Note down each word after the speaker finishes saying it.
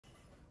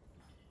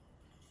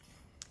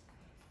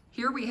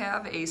Here we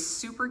have a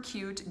super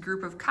cute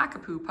group of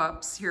Cockapoo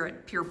pups here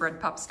at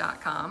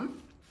purebredpups.com.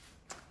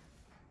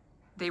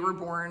 They were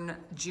born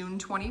June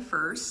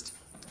 21st,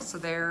 so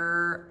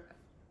they're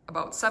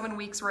about 7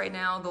 weeks right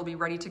now. They'll be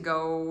ready to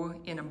go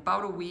in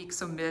about a week,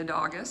 so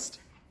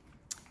mid-August.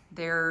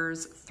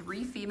 There's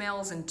 3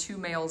 females and 2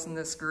 males in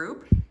this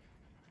group.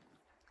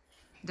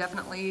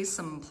 Definitely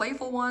some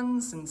playful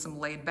ones and some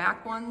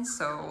laid-back ones,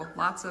 so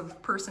lots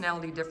of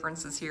personality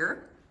differences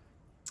here.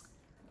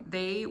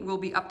 They will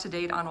be up to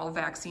date on all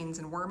vaccines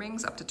and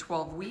wormings up to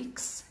 12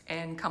 weeks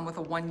and come with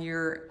a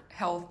 1-year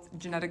health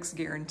genetics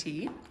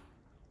guarantee.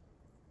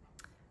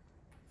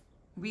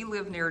 We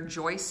live near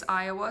Joice,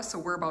 Iowa, so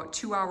we're about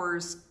 2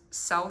 hours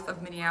south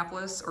of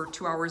Minneapolis or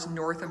 2 hours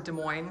north of Des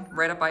Moines,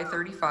 right up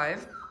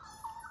I-35.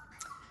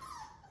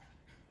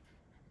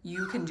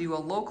 You can do a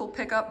local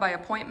pickup by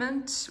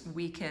appointment.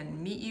 We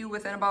can meet you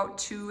within about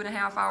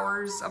 2.5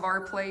 hours of our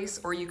place,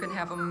 or you can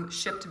have them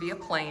shipped via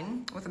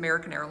plane with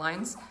American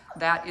Airlines.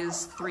 That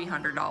is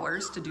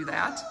 $300 to do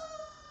that.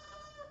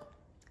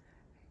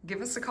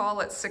 Give us a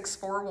call at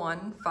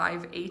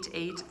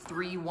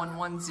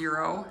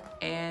 641-588-3110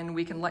 and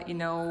we can let you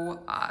know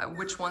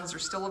which ones are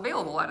still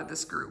available out of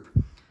this group.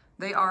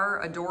 They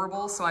are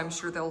adorable, so I'm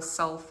sure they'll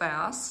sell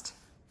fast,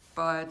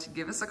 but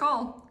give us a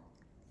call.